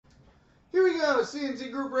go.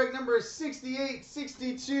 CNC group break number 68,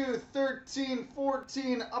 62, 13,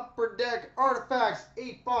 14, Upper Deck Artifacts,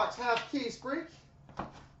 8-box half case break.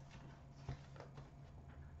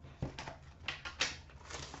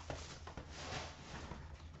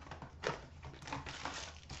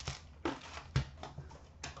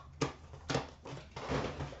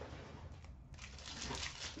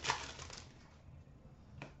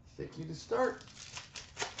 Thicky to start.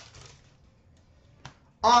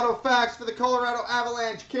 Autofacts for the Colorado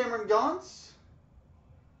Avalanche, Cameron Gaunce.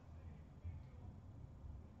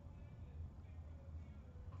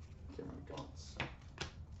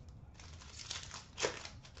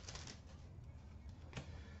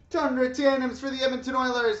 Tundra Tandems for the Edmonton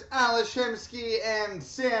Oilers, Ales Hemsky and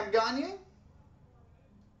Sam Gagner.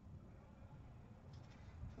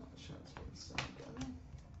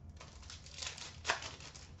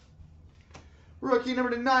 Rookie number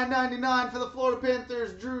to 999 for the Florida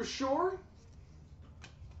Panthers, Drew Shore.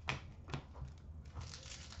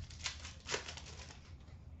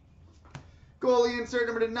 Goalie insert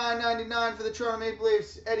number to 999 for the Toronto Maple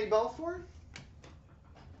Leafs, Eddie Belfour.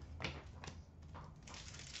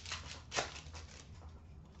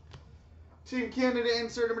 Team Canada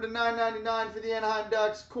insert number to 999 for the Anaheim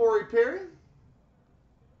Ducks, Corey Perry.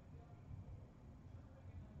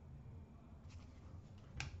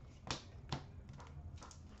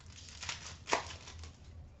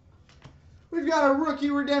 We've got a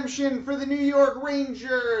rookie redemption for the New York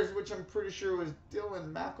Rangers, which I'm pretty sure was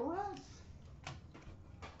Dylan McElrath.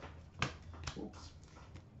 Oops.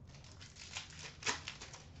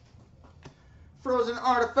 Frozen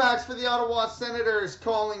artifacts for the Ottawa Senators,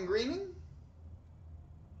 Colin Greening.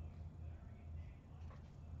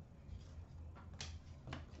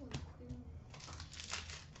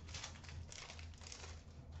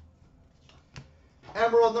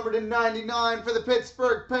 Emerald number to 99 for the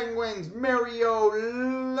Pittsburgh Penguins, Mario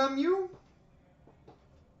Lemieux.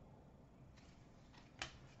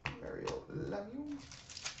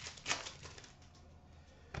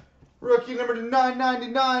 Rookie number to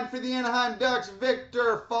 999 for the Anaheim Ducks,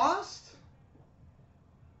 Victor Fost.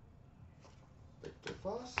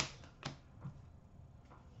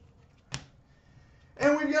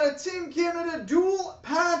 And we've got a Team Canada dual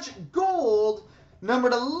patch gold,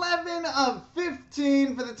 numbered 11 of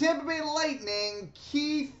 15 for the Tampa Bay Lightning,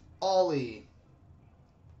 Keith Aulie.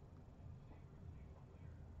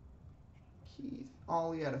 Keith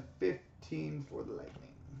Aulie out of 15 for the Lightning.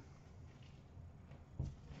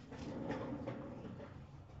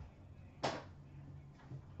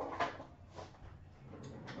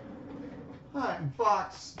 All right,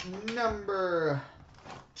 box number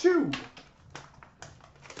 2.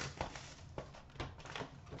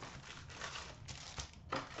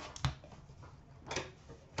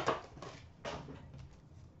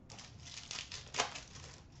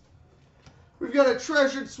 We've got a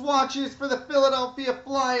treasured swatches for the Philadelphia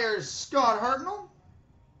Flyers, Scott Hartnell.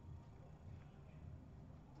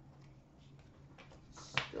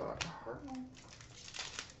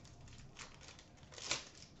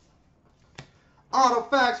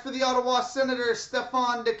 Autofacts for the Ottawa Senators,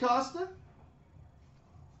 Stefan DaCosta.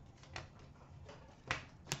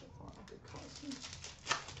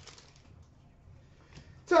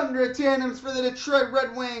 Tundra Tandems for the Detroit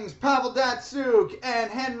Red Wings, Pavel Datsyuk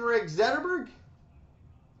and Henrik Zetterberg.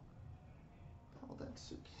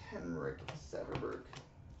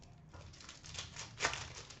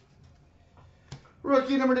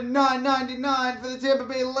 Rookie number to 999 for the Tampa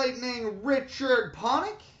Bay Lightning, Richard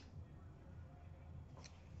Panik.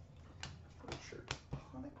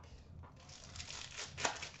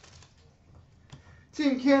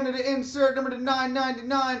 Team Canada insert number to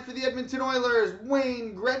 999 for the Edmonton Oilers,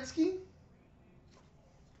 Wayne Gretzky.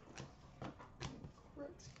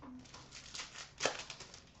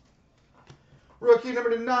 Rookie number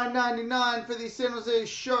to 999 for the San Jose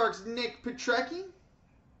Sharks, Nick Petrecki.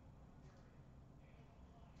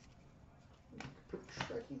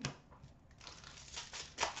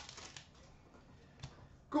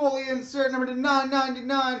 Goalie insert number to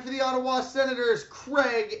 999 for the Ottawa Senators,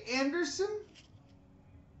 Craig Anderson.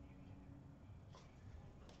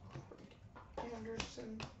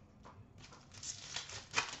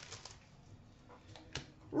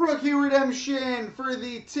 Rookie redemption for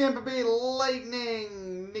the Tampa Bay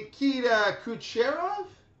Lightning, Nikita Kucherov.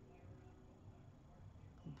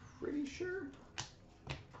 I'm pretty sure,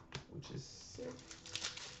 which is sick.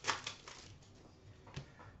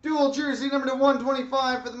 Dual jersey number to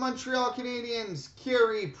 125 for the Montreal Canadiens,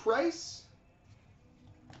 Carey Price.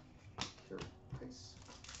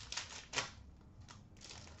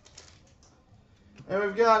 And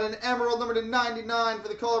we've got an emerald number to 99 for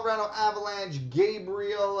the Colorado Avalanche,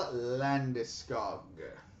 Gabriel Landeskog.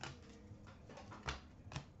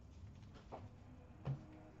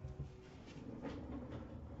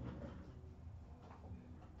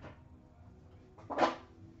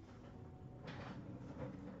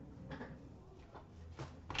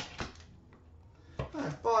 All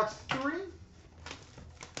right, box 3.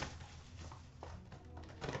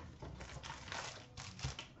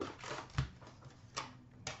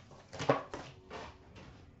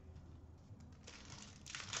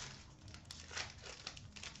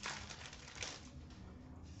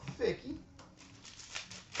 Vicky.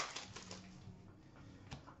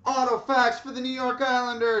 Autofacts for the New York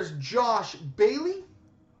Islanders, Josh Bailey.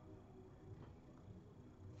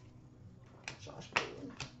 Josh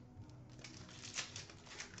Bailey.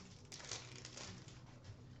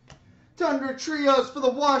 Tundra Trios for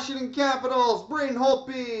the Washington Capitals, Braden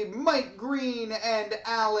Holtby, Mike Green, and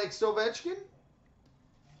Alex Ovechkin.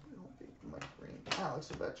 Mike Green,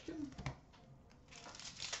 Alex Ovechkin.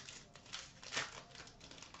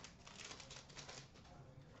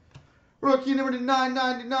 Rookie number to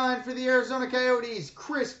 999 for the Arizona Coyotes,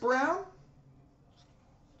 Chris Brown.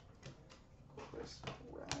 Chris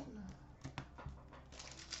Brown.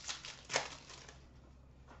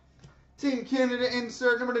 Team Canada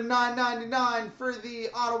insert number to 999 for the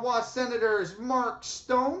Ottawa Senators, Mark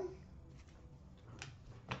Stone.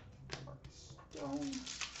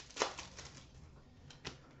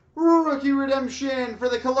 Rookie redemption for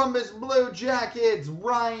the Columbus Blue Jackets,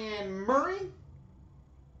 Ryan Murray.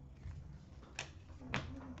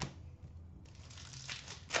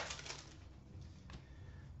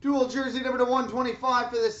 Dual jersey number to 125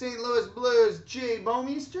 for the St. Louis Blues, Jay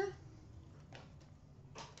Bouwmeester.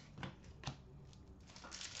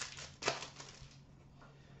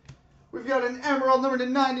 We've got an emerald number to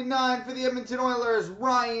 99 for the Edmonton Oilers,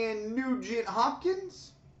 Ryan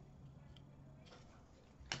Nugent-Hopkins.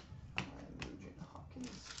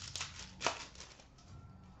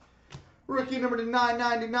 Rookie number to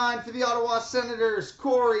 999 for the Ottawa Senators,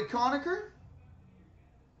 Corey Conacher.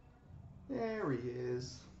 There he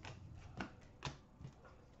is.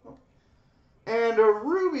 And a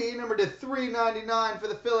ruby number to 399 for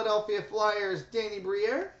the Philadelphia Flyers, Danny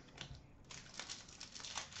Briere.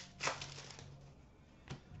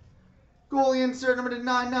 Goalie insert number to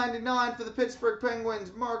 999 for the Pittsburgh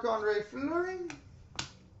Penguins, Marc-Andre Fleury.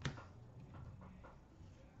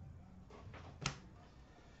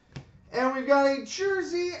 And we've got a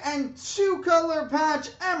jersey and 2-color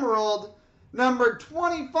patch emerald, number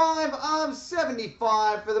 25 of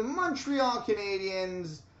 75 for the Montreal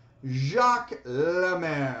Canadiens, Jacques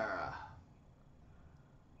Lemaire.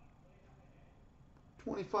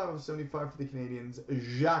 25 of 75 for the Canadiens,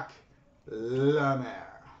 Jacques Lemaire.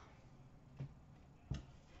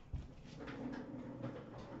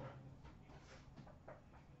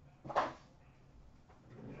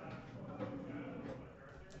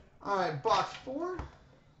 All right, box 4.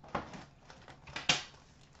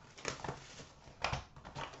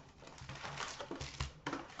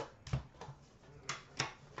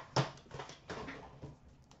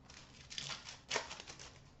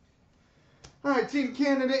 All right, Team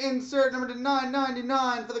Canada insert number to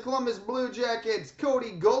 999 for the Columbus Blue Jackets,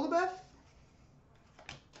 Cody Golubov.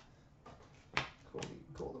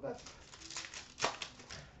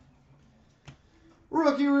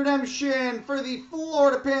 Rookie redemption for the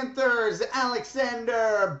Florida Panthers,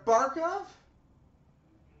 Alexander Barkov.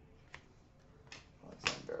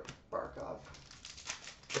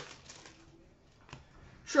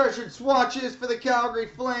 Treasured swatches for the Calgary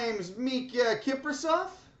Flames, Mika Kiprasov.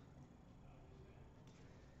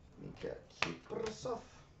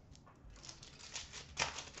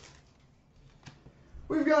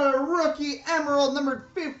 We've got a rookie emerald numbered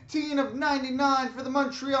 15 of 99 for the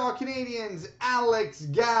Montreal Canadiens, Alex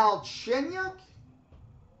Galchenyuk.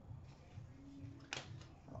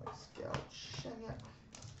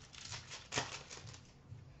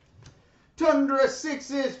 Tundra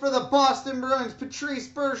 6s for the Boston Bruins, Patrice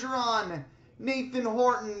Bergeron, Nathan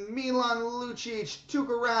Horton, Milan Lucic,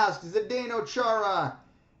 Tuukka Rask, Zdeno Chara,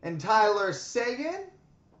 and Tyler Seguin.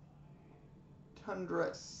 Tundra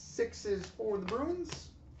 6s for the Bruins.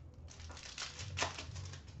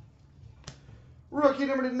 Rookie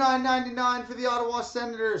number to 999 for the Ottawa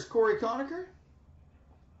Senators, Corey Conacher.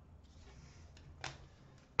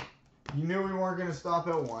 You knew we weren't going to stop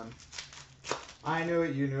at 1. I knew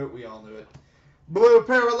it, you knew it, we all knew it. Blue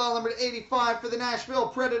parallel number 85 for the Nashville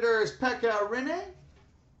Predators, Pekka Rinne.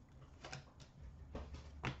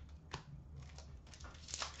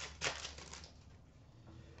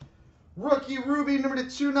 Rookie Ruby number to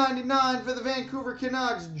 299 for the Vancouver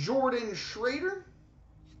Canucks, Jordan Schrader.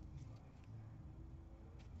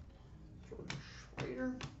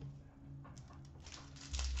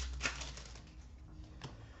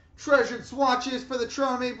 Treasured swatches for the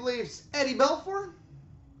Toronto Maple Leafs, Eddie Belfour.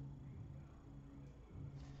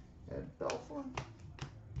 Ed Belfour.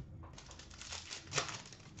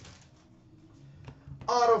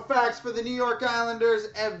 Auto facts for the New York Islanders,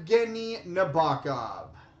 Evgeny Nabokov.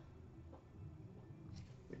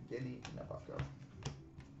 Evgeny Nabokov.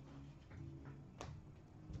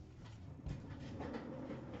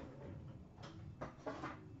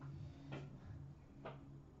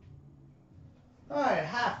 All right,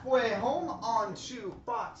 halfway home on to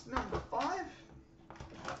box number 5.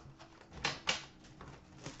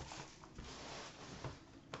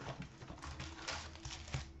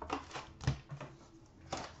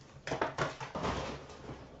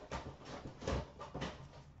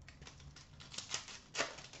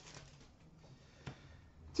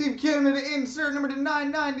 Team Canada insert number to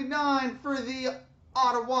 999 for the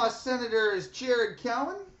Ottawa Senators, Jared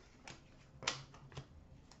Cowan.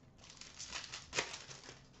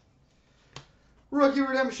 Rookie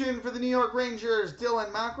redemption for the New York Rangers,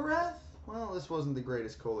 Dylan McIlrath. Well, this wasn't the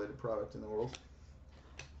greatest collated product in the world,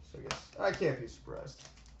 so I guess I can't be surprised.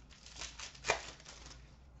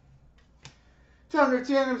 Thunder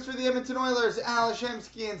tandems for the Edmonton Oilers, Alex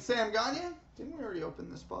Hemsky and Sam Gagne. Didn't we already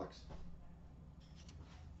open this box?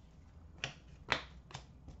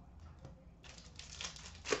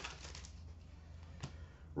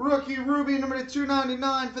 Rookie Ruby number to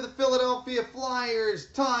 299 for the Philadelphia Flyers,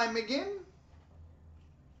 Ty McGinn.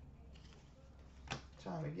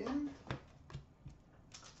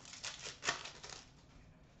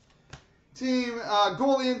 Team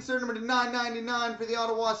goalie insert number to 999 for the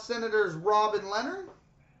Ottawa Senators, Robin Leonard.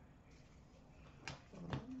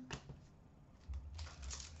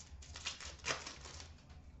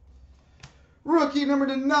 Rookie number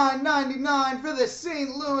to 999 for the St.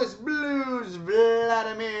 Louis Blues,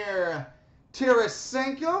 Vladimir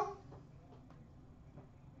Tarasenko.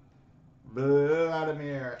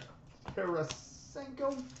 Vladimir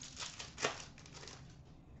Tarasenko.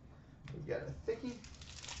 We've got a thickie.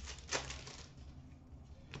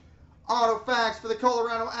 Auto facts for the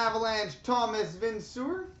Colorado Avalanche, Thomas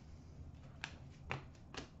Vincour.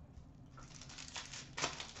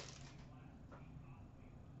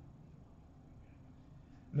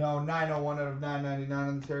 No, 901 out of 999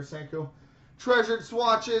 on the Tarasenko. Treasured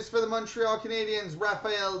swatches for the Montreal Canadiens,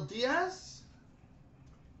 Rafael Diaz.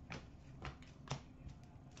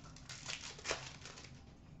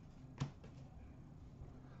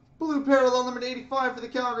 Blue parallel number 85 for the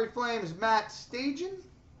Calgary Flames, Matt Stajan.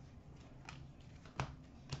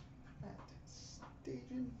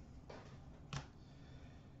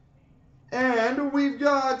 And we've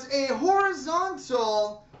got a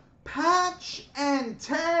horizontal patch and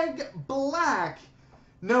tag black,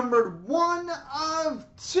 numbered 1 of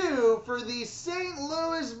 2 for the St.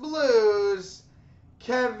 Louis Blues,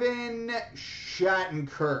 Kevin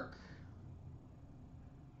Shattenkirk.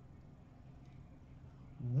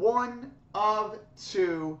 1 of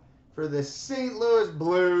 2 for the St. Louis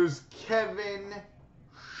Blues, Kevin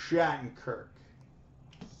Shattenkirk.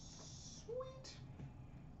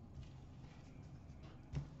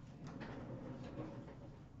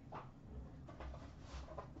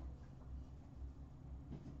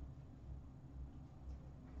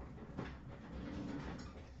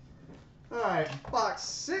 All right, box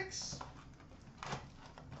 6.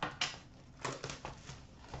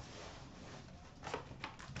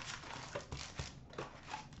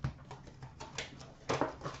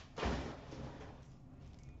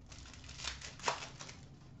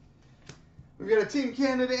 We've got a Team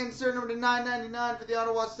Canada insert number to 999 for the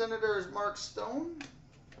Ottawa Senators, Mark Stone.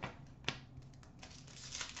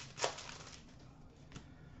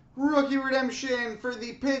 Rookie redemption for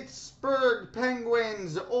the Pittsburgh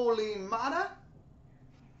Penguins, Oli Mata.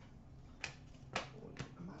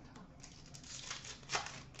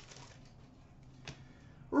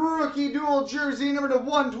 Rookie dual jersey number to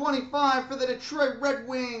 125 for the Detroit Red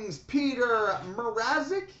Wings, Peter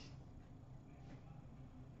Mrazek.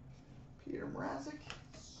 Peter Mrazek.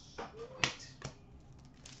 Sweet.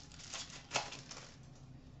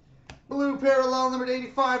 Blue parallel number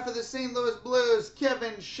 85 for the St. Louis Blues,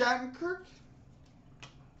 Kevin Shattenkirk.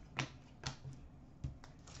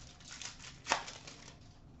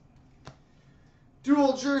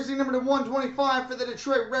 Dual jersey number to 125 for the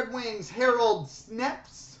Detroit Red Wings, Harold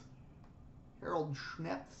Schneps. Harold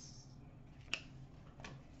Schneps.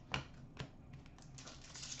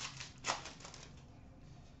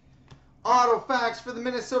 Autofacts for the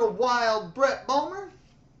Minnesota Wild, Brett Bulmer.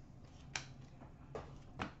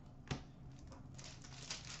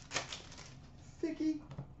 Thicky.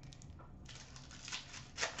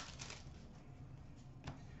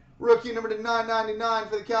 Rookie number to 999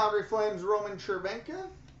 for the Calgary Flames, Roman Chervenka.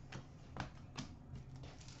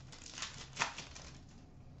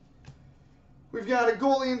 We've got a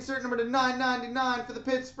goalie insert number to 999 for the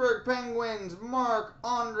Pittsburgh Penguins,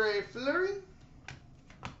 Marc-Andre Fleury.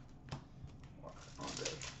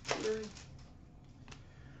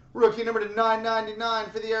 Rookie number to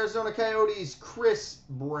 999 for the Arizona Coyotes, Chris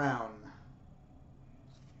Brown.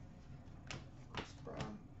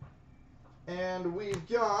 And we've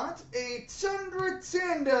got a Tundra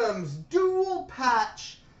Tandems dual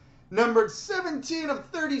patch, numbered 17 of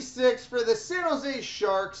 36 for the San Jose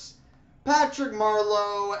Sharks, Patrick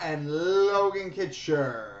Marleau and Logan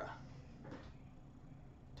Couture.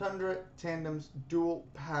 Tundra Tandems dual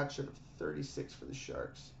patch of 36 for the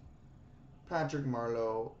Sharks, Patrick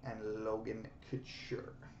Marleau and Logan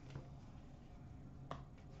Couture.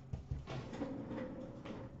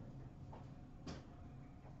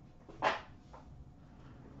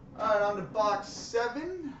 All right, on to box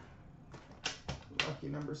 7. Lucky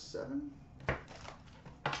number 7.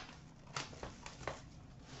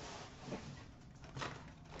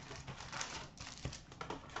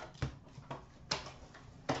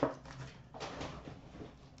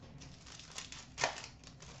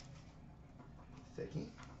 Thicky.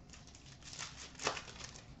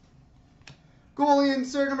 Goalie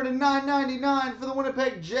insert number to 999 for the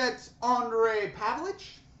Winnipeg Jets, Andre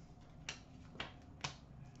Pavlich.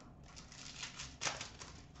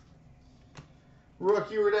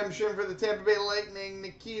 Rookie redemption for the Tampa Bay Lightning,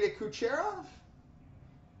 Nikita Kucherov.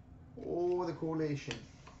 Oh, the collation.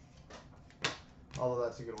 Although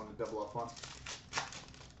that's a good one to double up on.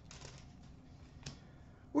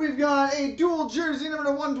 We've got a dual jersey number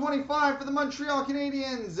to 125 for the Montreal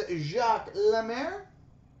Canadiens, Jacques Lemaire.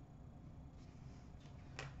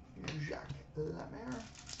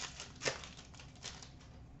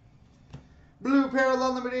 Blue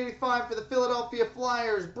parallel number 85 for the Philadelphia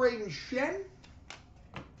Flyers, Braden Shen.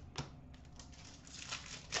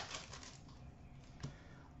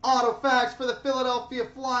 Autofacts for the Philadelphia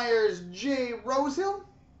Flyers, Jay Rosehill.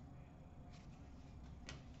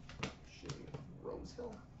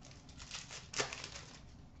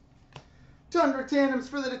 Tundra Tandems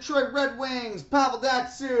for the Detroit Red Wings, Pavel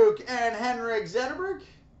Datsyuk and Henrik Zetterberg.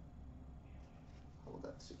 Pavel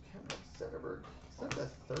Datsyuk, Henrik Zetterberg. Is that the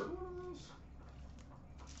third one of those?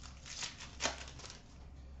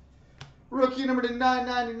 Rookie number to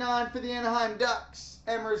 999 for the Anaheim Ducks,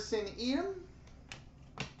 Emerson Edom.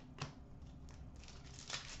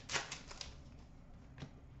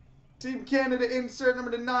 Team Canada insert number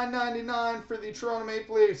to 999 for the Toronto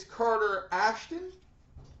Maple Leafs, Carter Ashton.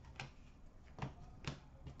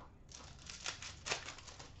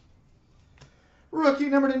 Rookie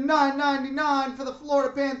number to 999 for the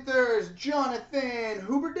Florida Panthers, Jonathan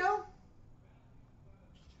Huberdeau.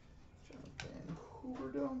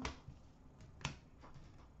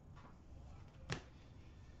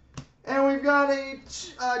 And we've got a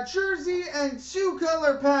jersey and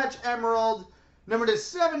 2-color patch emerald, number to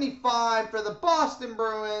 75 for the Boston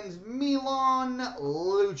Bruins, Milan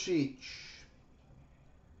Lucic.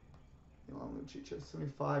 Milan Lucic at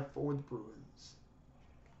 75 for the Bruins.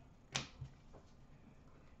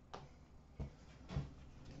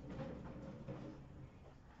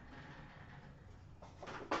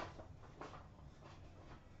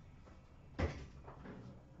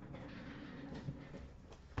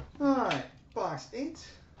 All right, box 8.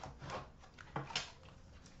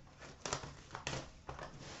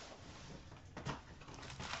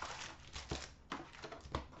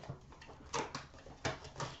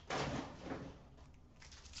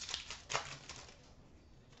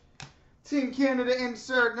 Team Canada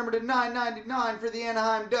insert number to 999 for the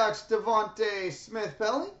Anaheim Ducks, Devontae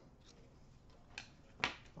Smith-Pelly.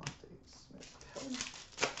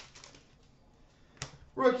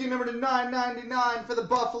 Rookie number to 999 for the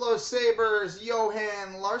Buffalo Sabres,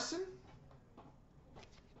 Johan Larsson.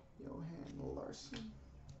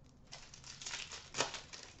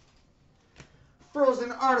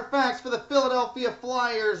 Frozen artifacts for the Philadelphia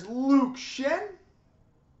Flyers, Luke Shen.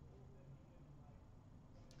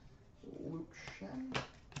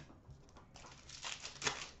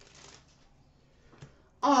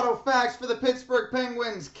 Autofacts for the Pittsburgh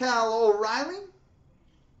Penguins, Cal O'Reilly.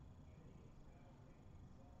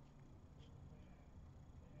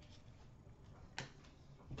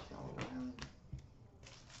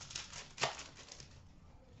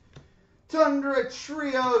 Tundra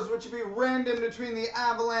Trios, which would be random between the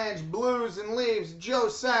Avalanche, Blues, and Leafs. Joe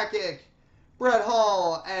Sakic, Brett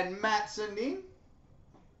Hull, and Matt Sundin.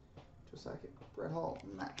 Joe Sakic, Brett Hull,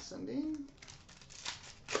 Matt Sundin.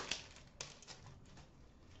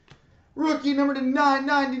 Rookie number to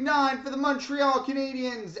 999 for the Montreal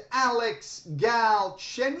Canadiens, Alex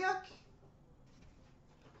Galchenyuk.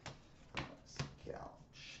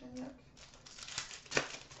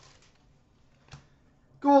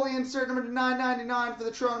 Goalie insert number to 999 for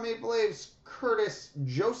the Toronto Maple Leafs, Curtis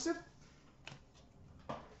Joseph.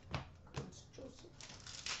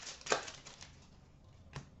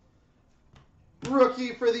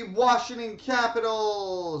 Rookie for the Washington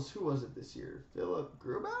Capitals. Who was it this year? Philip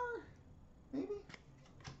Grubauer? Maybe?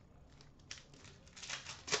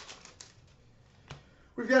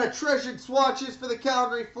 We've got a treasured swatches for the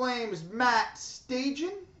Calgary Flames, Matt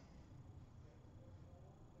Stajan.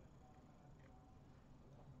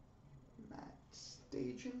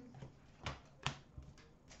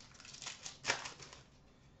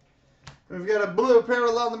 We've got a blue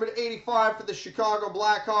parallel number to 85 for the Chicago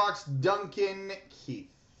Blackhawks, Duncan Keith.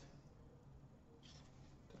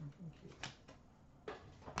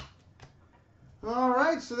 All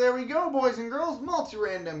right, so there we go, boys and girls.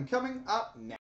 Multi-random coming up next.